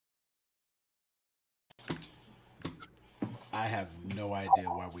I have no idea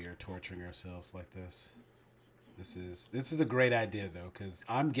why we are torturing ourselves like this. This is a great idea though, because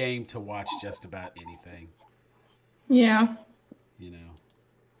I'm game to watch just about anything. Yeah, You know,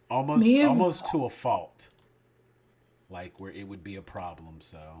 me as almost to a fault, like where it would be a problem.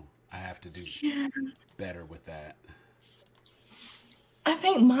 So I have to do yeah. better with that. I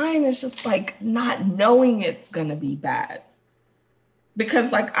think mine is just like not knowing it's gonna be bad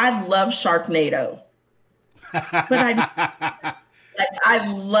because like I love Sharknado, but I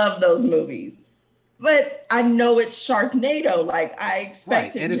love those movies. But I know it's Sharknado. Like I Right,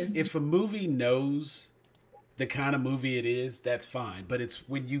 expect and it to if a movie knows the kind of movie it is, that's fine. But it's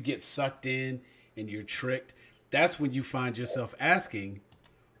when you get sucked in and you're tricked, that's when you find yourself asking,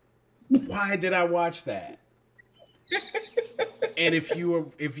 why did I watch that? And if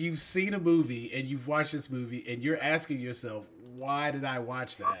you've seen a movie and you've watched this movie and you're asking yourself, why did I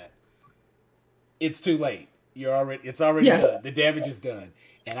watch that? It's too late. It's already yes, done. The damage is done.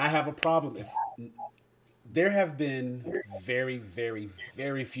 And I have a problem if there have been very, very,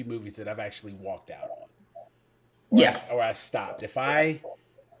 very few movies that I've actually walked out on. yeah, Or I stopped. If I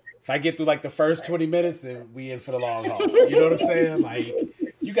get through like the first 20 minutes, then we in for the long haul. You know what I'm saying? Like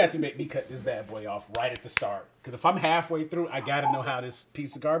you got to make me cut this bad boy off right at the start. Because if I'm halfway through, I got to know how this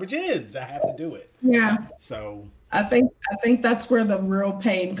piece of garbage ends. I have to do it. yeah. So I think that's where the real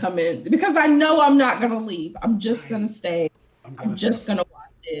pain come in because I know I'm not gonna leave. I'm just gonna right, stay. I'm I'm gonna just suffer. gonna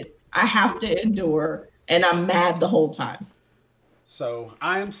watch it. I have to endure, and I'm mad the whole time. So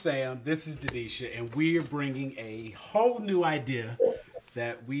I am Sam. This is Denisha, and we are bringing a whole new idea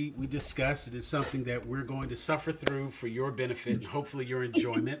that we discussed. It is something that we're going to suffer through for your benefit and hopefully your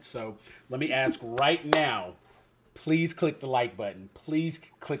enjoyment. So let me ask right now, please click the like button. Please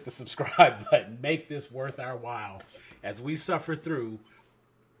click the subscribe button. Make this worth our while as we suffer through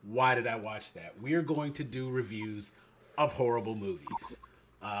why did I watch that? We are going to do reviews of horrible movies.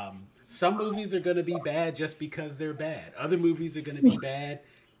 Some movies are going to be bad just because they're bad. Other movies are going to be bad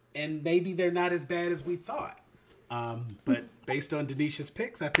and maybe they're not as bad as we thought. But based on Denisha's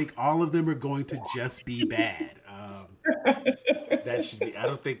picks, I think all of them are going to just be bad. That should be. I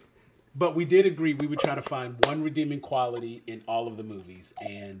don't think. But we did agree we would try to find one redeeming quality in all of the movies,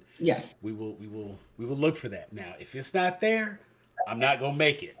 and Yes. we will look for that. Now, if it's not there, I'm not gonna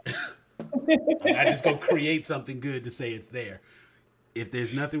make it. I'm not just gonna create something good to say it's there. If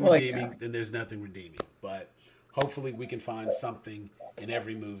there's nothing Oh yeah. redeeming, then there's nothing redeeming. But hopefully, we can find something in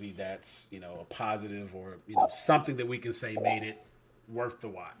every movie that's a positive or something that we can say made it worth the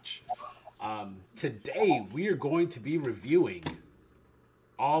watch. Today, we are going to be reviewing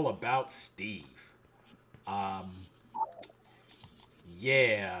All About Steve. Um,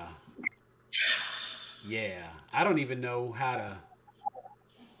 yeah, yeah. I don't even know how to.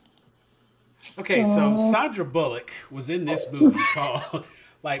 Okay, so Oh Sandra Bullock was in this movie called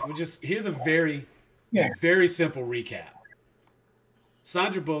like we just here's a very yeah. very simple recap.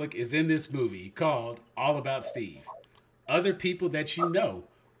 Sandra Bullock is in this movie called All About Steve. Other people that you know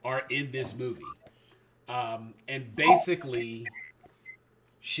are in this movie. And basically,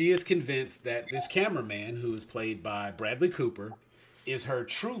 she is convinced that this cameraman, who is played by Bradley Cooper, is her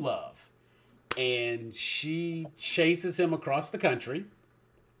true love. And she chases him across the country,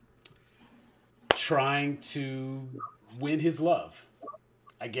 trying to win his love,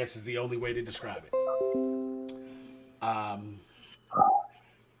 I guess is the only way to describe it. Um,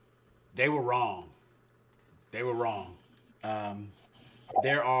 they were wrong. They were wrong. Um,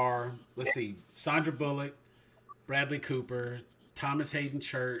 there are, let's see, Sandra Bullock, Bradley Cooper, Thomas Hayden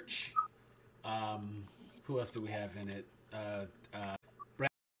Church. Who else do we have in it?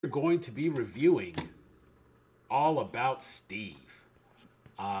 We're going to be reviewing All About Steve.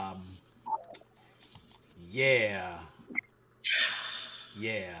 Um, yeah,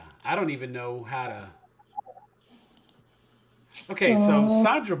 yeah. I don't even know how to. Okay, so Oh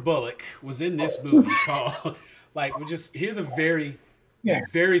Sandra Bullock was in this movie called like we just here's a very yeah.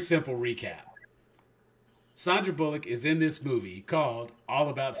 very simple recap. Sandra Bullock is in this movie called All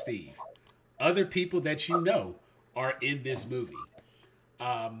About Steve. Other people that you know are in this movie.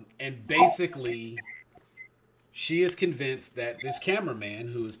 And basically, she is convinced that this cameraman,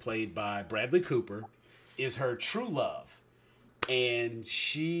 who is played by Bradley Cooper, is her true love. And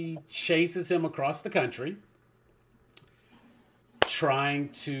she chases him across the country, trying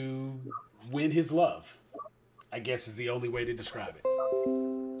to win his love, I guess is the only way to describe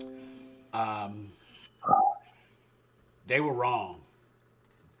it. Um, they were wrong.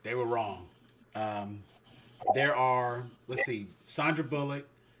 They were wrong. Um, there are, let's see, Sandra Bullock,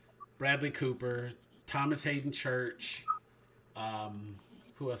 Bradley Cooper, Thomas Hayden Church.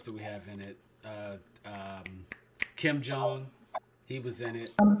 Who else do we have in it? Kim Jong, he was in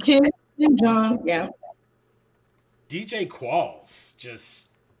it. Kim and John, yeah. DJ Qualls, just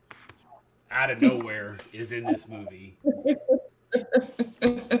out of nowhere, is in this movie.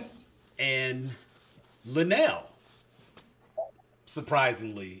 And Linnell,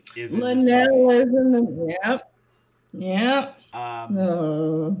 surprisingly, is in this movie. Linnell is in the, yep. Yep.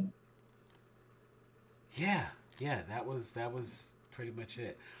 Yeah, that was pretty much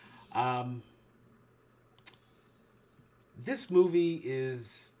it. This movie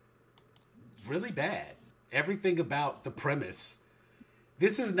is really bad. Everything about the premise.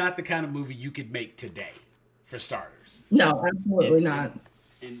 This is not the kind of movie you could make today, for starters. No, absolutely not.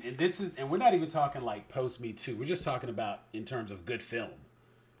 And this is, and we're not even talking like post Me Too. We're just talking about in terms of good film.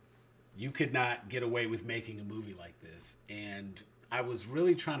 You could not get away with making a movie like this. And I was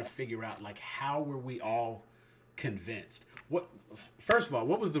really trying to figure out, like, how were we all convinced? First of all,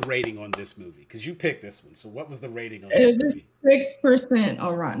 what was the rating on this movie? Because you picked this one. So what was the rating on this movie? 6%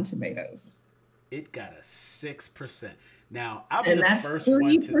 on Rotten Tomatoes. It got a 6%. Now, I'll be And the that's first 3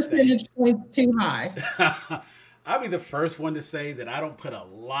 one to say percentage points too high. I'll be the first one to say that I don't put a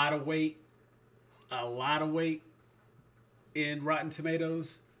lot of weight in Rotten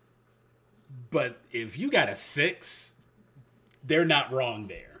Tomatoes. But if you got a 6, they're not wrong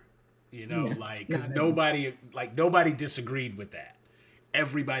there. You know, because nobody disagreed with that.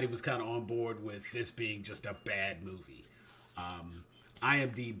 Everybody was kind of on board with this being just a bad movie.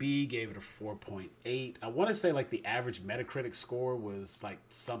 IMDb gave it a 4.8. I want to say like the average Metacritic score was like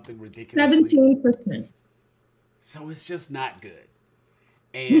something ridiculous. 17%. So it's just not good.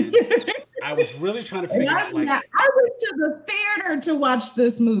 And I was really trying to figure out, like, I went to the theater to watch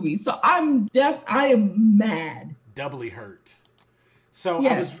this movie, so I am mad, doubly hurt. So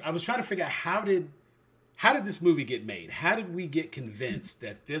yes. I was trying to figure out how did this movie get made? How did we get convinced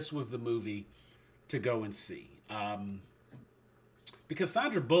that this was the movie to go and see? Because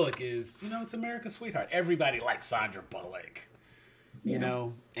Sandra Bullock is, it's America's sweetheart. Everybody likes Sandra Bullock, you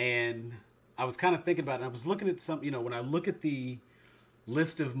know. And I was kind of thinking about it. I was looking at some, when I look at the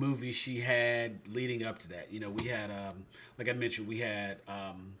list of movies she had leading up to that, we had, like I mentioned,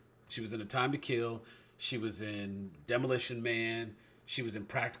 she was in A Time to Kill. She was in Demolition Man. She was in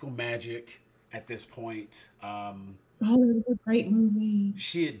Practical Magic at this point. It was a great movie.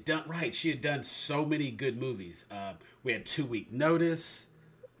 She had done so many good movies. We had 2 Week Notice.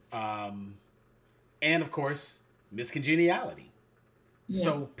 And of course, Miss Congeniality. Yeah.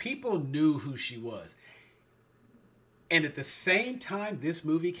 So people knew who she was. And at the same time this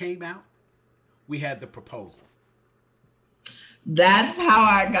movie came out, we had The Proposal. That's how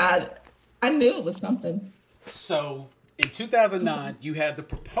I knew it was something. So in 2009, you had The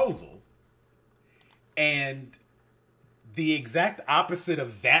Proposal, and the exact opposite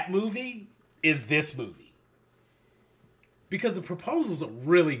of that movie is this movie. Because The Proposal is a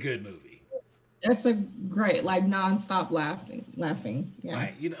really good movie. It's a great, like, nonstop laughing. Yeah.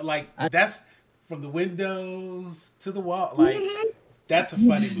 Right. That's from the windows to the wall. Like, that's a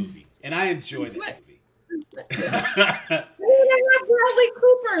funny movie. And I enjoy that movie. I got Bradley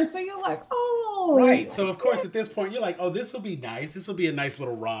Cooper, so you're like, oh. Right. So, of course, at this point, you're like, oh, this will be nice. This will be a nice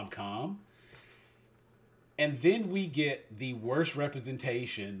little rom-com. And then we get the worst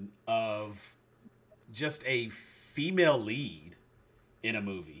representation of just a female lead in a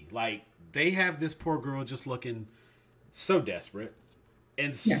movie. Like, they have this poor girl just looking so desperate.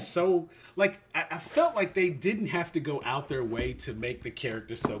 And so, like, I felt like they didn't have to go out their way to make the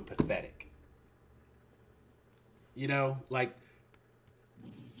character so pathetic. Like,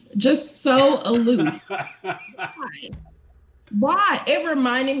 just so aloof. Why? It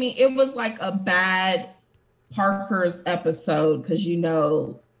reminded me, it was like a bad Parker's episode, because she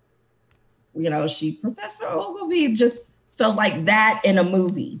Professor Ogilvy, just so like that in a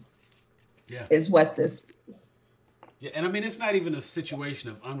movie. Yeah, is what this is. Yeah, and I mean, it's not even a situation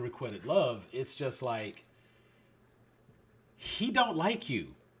of unrequited love. It's just like, he don't like you.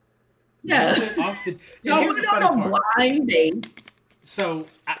 Yeah. Here's the funny part. Blind date. So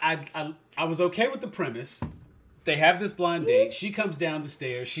I was okay with the premise. They have this blind date. She comes down the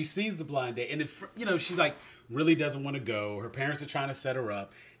stairs. She sees the blind date, and she like really doesn't want to go. Her parents are trying to set her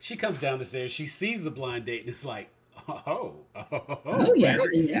up. She comes down the stairs. She sees the blind date, and it's like,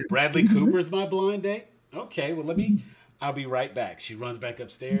 Bradley Cooper's my blind date. Okay, well I'll be right back. She runs back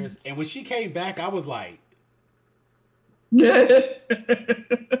upstairs, and when she came back, I was like, that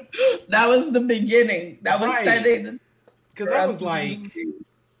was the beginning. That was setting. Because I was like,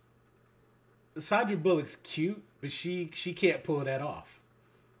 Sandra Bullock's cute, but she can't pull that off.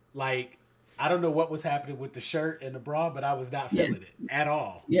 Like, I don't know what was happening with the shirt and the bra, but I was not feeling it at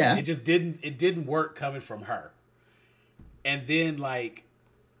all. Yeah, it just didn't work coming from her. And then like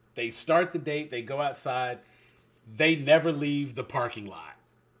they start the date, they go outside, they never leave the parking lot,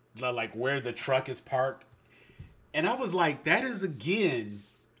 like where the truck is parked. And I was like, that is again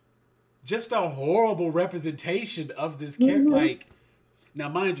just a horrible representation of this character. Like, now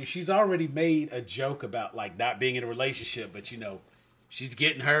mind you, she's already made a joke about like not being in a relationship, but you know, she's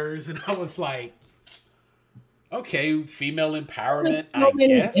getting hers. And I was like, okay, female empowerment, I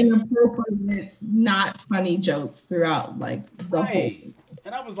guess. Inappropriate, not funny jokes throughout like the whole thing.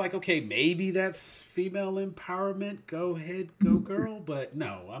 And I was like, okay, maybe that's female empowerment. Go ahead, go girl. But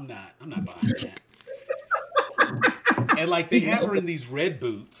no, I'm not behind that. And like they have her in these red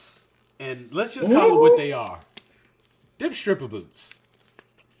boots, and let's just call it what they are. Them stripper boots.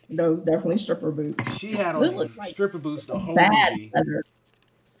 Those definitely stripper boots. She had on stripper boots the whole movie.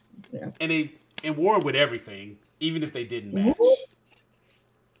 Yeah. And wore with everything, even if they didn't match.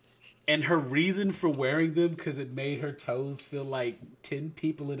 And her reason for wearing them, because it made her toes feel like 10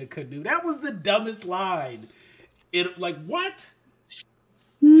 people in a canoe. That was the dumbest line. It like, what?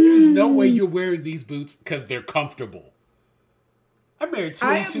 There's no way you're wearing these boots because they're comfortable. I'm married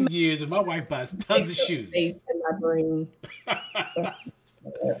 22 years and my wife buys tons of shoes.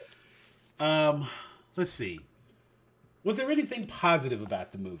 Let's see. Was there anything positive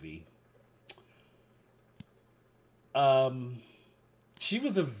about the movie? She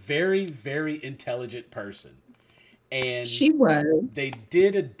was a very, very intelligent person. And she was. They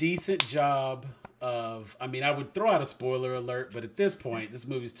did a decent job of, I mean, I would throw out a spoiler alert, but at this point, this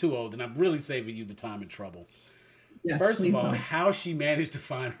movie's too old, and I'm really saving you the time and trouble. Yes, first of all, how she managed to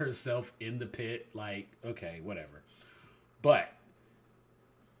find herself in the pit, like, okay, whatever. But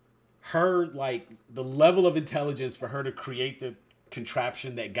her, like, the level of intelligence for her to create the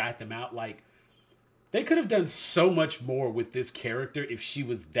contraption that got them out, like, they could have done so much more with this character if she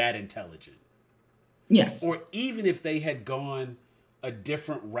was that intelligent. Yes. Or even if they had gone a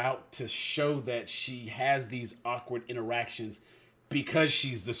different route to show that she has these awkward interactions because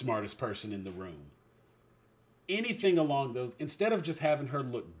she's the smartest person in the room. Anything along those, instead of just having her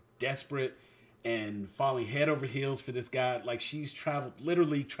look desperate and falling head over heels for this guy, like she's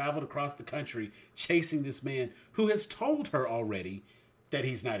literally traveled across the country chasing this man who has told her already that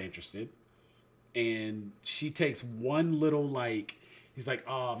he's not interested. And she takes one little, like, he's like,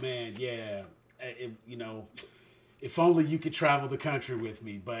 oh man, yeah, you know, if only you could travel the country with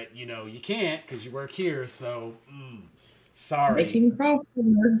me, but you know, you can't because you work here. So, sorry. Making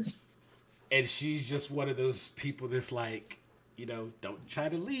profits. And she's just one of those people that's like, you know, don't try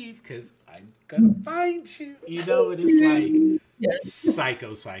to leave because I'm gonna find you. You know, and it's like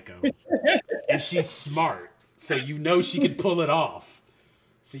psycho. And she's smart, so you know she could pull it off.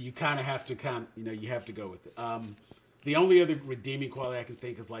 So you kind of have to you have to go with it. The only other redeeming quality I can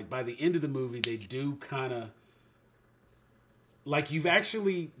think is like by the end of the movie, they do kind of like you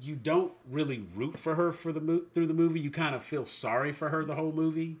don't really root for her through the movie. You kind of feel sorry for her the whole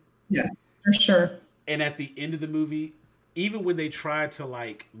movie. Yeah, for sure. And at the end of the movie, even when they tried to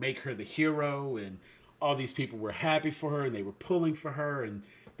like make her the hero and all these people were happy for her and they were pulling for her and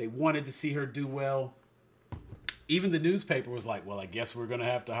they wanted to see her do well. Even the newspaper was like, well, I guess we're going to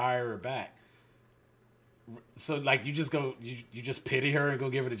have to hire her back. So, like, you just pity her and go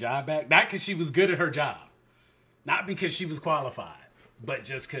give her the job back? Not because she was good at her job. Not because she was qualified. But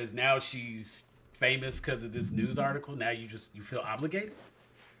just because now she's famous because of this news article. Now you feel obligated?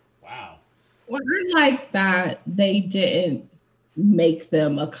 Wow. Well, I like that they didn't make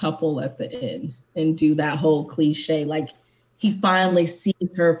them a couple at the end and do that whole cliche. Like, he finally sees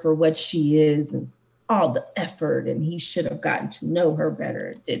her for what she is and all the effort, and he should have gotten to know her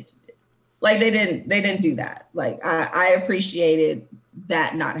better. Like they didn't do that. Like I appreciated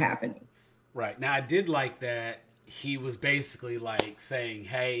that not happening. Right. Now I did like that he was basically like saying,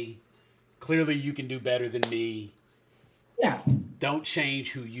 hey, clearly you can do better than me. Yeah. Don't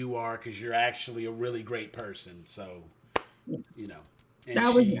change who you are because you're actually a really great person. So, you know. And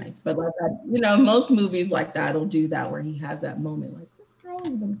that was nice. But like most movies like that will do that where he has that moment like, this girl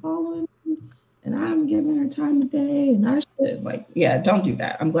has been following me. And I'm giving her time of day, and I should don't do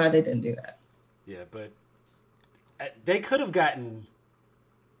that. I'm glad they didn't do that. Yeah, but they could have gotten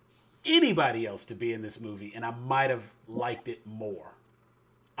anybody else to be in this movie, and I might have liked it more.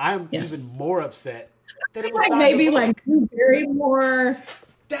 I'm even more upset that it was like maybe like Drew Barrymore.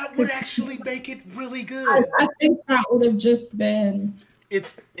 That would actually make it really good. I think that would have just been.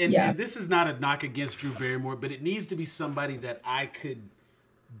 And this is not a knock against Drew Barrymore, but it needs to be somebody that I could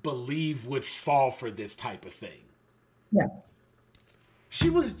believe would fall for this type of thing. Yeah. She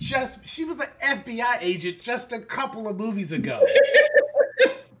was an FBI agent just a couple of movies ago.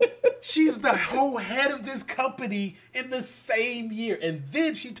 She's the whole head of this company in the same year. And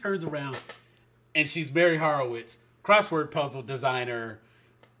then she turns around and she's Mary Horowitz, crossword puzzle designer.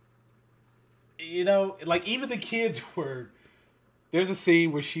 You know, like even the kids were... There's a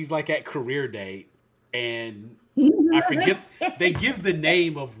scene where she's like at career day and I forget, they give the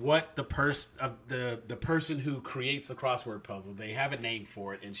name of what the person who creates the crossword puzzle. They have a name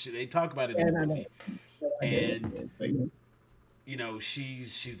for it and they talk about it in the movie. And you know,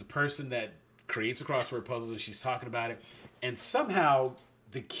 she's the person that creates a crossword puzzle and she's talking about it. And somehow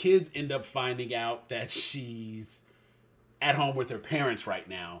the kids end up finding out that she's at home with her parents right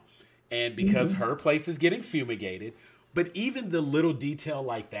now. And because her place is getting fumigated, but even the little detail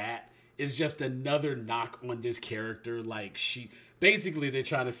like that is just another knock on this character. Like basically they're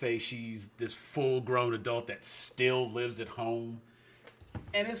trying to say she's this full grown adult that still lives at home.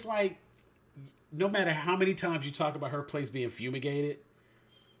 And it's like, no matter how many times you talk about her place being fumigated,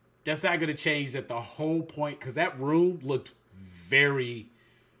 that's not going to change that the whole point, because that room looked very,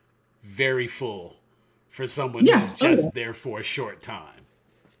 very full for someone who's just there for a short time.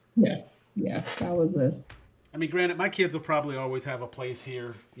 Yeah, that was a... I mean, granted, my kids will probably always have a place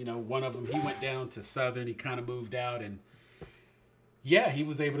here. You know, one of them, he went down to Southern, he kind of moved out, and yeah, he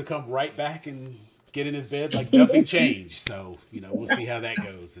was able to come right back and get in his bed like nothing changed. So, you know, we'll see how that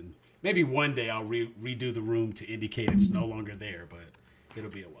goes. And maybe one day I'll redo the room to indicate it's no longer there, but it'll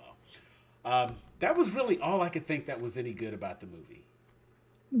be a while. That was really all I could think that was any good about the movie.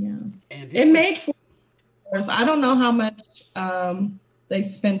 Yeah. And it made... I don't know how much they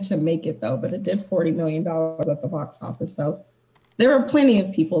spent to make it, though, but it did $40 million at the box office. So there were plenty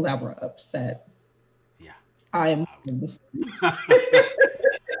of people that were upset. Yeah. I'm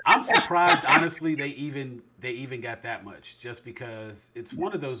surprised, honestly, they even got that much, just because it's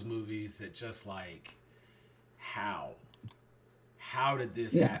one of those movies that just like, how did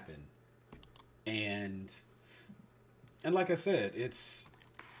this happen? And like I said, it's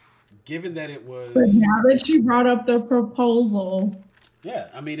given that it was... But now that you brought up the proposal... Yeah,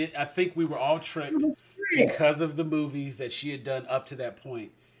 I mean, I think we were all tricked because of the movies that she had done up to that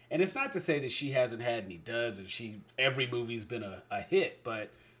point. And it's not to say that she hasn't had any duds or every movie's been a hit,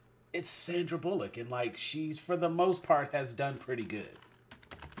 but it's Sandra Bullock, and like she's for the most part has done pretty good.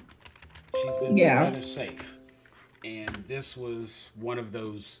 She's been rather safe, and this was one of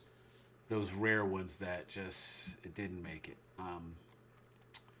those rare ones that just it didn't make it.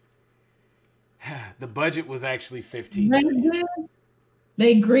 The budget was actually $15 million.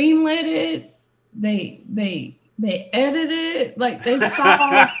 They greenlit it. They edited it. Like they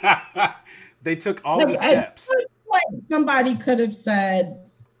saw. They took all the steps. Somebody could have said,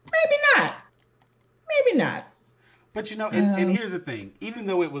 maybe not. But you know, and here's the thing: even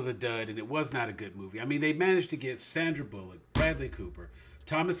though it was a dud and it was not a good movie, I mean, they managed to get Sandra Bullock, Bradley Cooper,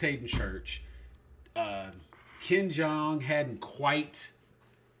 Thomas Hayden Church, Ken Jeong hadn't quite.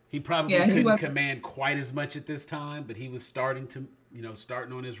 He probably couldn't command quite as much at this time, but he was starting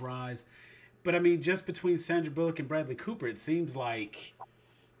on his rise. But I mean, just between Sandra Bullock and Bradley Cooper, it seems like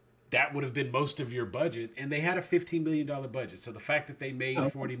that would have been most of your budget, and they had a $15 million budget. So the fact that they made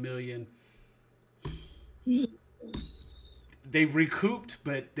 $40 million, they recouped,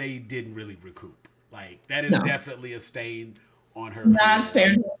 but they didn't really recoup. Like that is definitely a stain on her. Not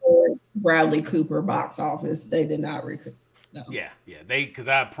Sandra Bullock, Bradley Cooper box office. They did not recoup. No. Yeah. Because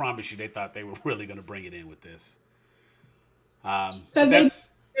I promise you, they thought they were really going to bring it in with this.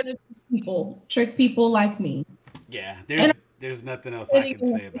 Because they trick people like me. Yeah, there's nothing else I can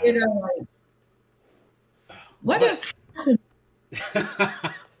say about it. What is?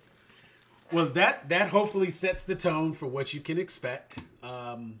 Well, that hopefully sets the tone for what you can expect.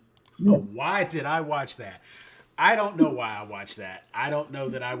 Why did I watch that? I don't know why I watched that. I don't know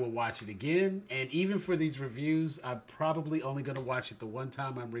that I will watch it again. And even for these reviews, I'm probably only going to watch it the one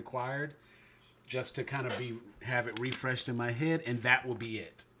time I'm required, just to kind of have it refreshed in my head, and that will be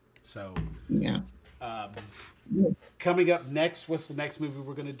it. So, coming up next, what's the next movie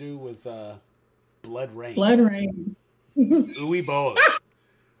we're going to do? Was Blood Rain. Blood Rain. Ooey boy.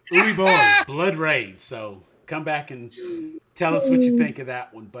 Ooey boy. Blood Rain. So come back and tell us what you think of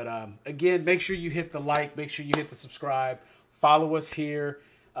that one. But again, make sure you hit the like. Make sure you hit the subscribe. Follow us here.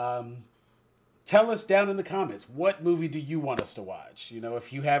 Tell us down in the comments, what movie do you want us to watch? You know,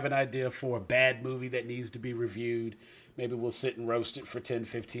 if you have an idea for a bad movie that needs to be reviewed, maybe we'll sit and roast it for 10,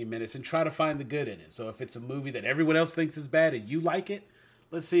 15 minutes and try to find the good in it. So if it's a movie that everyone else thinks is bad and you like it,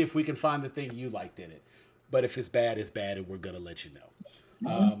 let's see if we can find the thing you liked in it. But if it's bad, and we're going to let you know.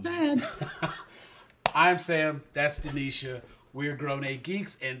 I'm Sam. That's Denisha. We're Grown A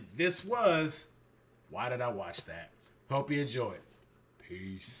Geeks. And this was Why Did I Watch That? Hope you enjoyed.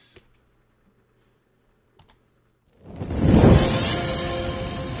 Peace.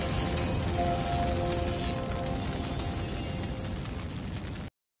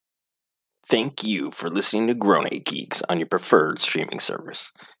 Thank you for listening to Grown A Geeks on your preferred streaming service.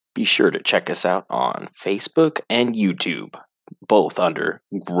 Be sure to check us out on Facebook and YouTube, both under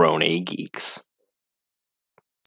Grown A Geeks.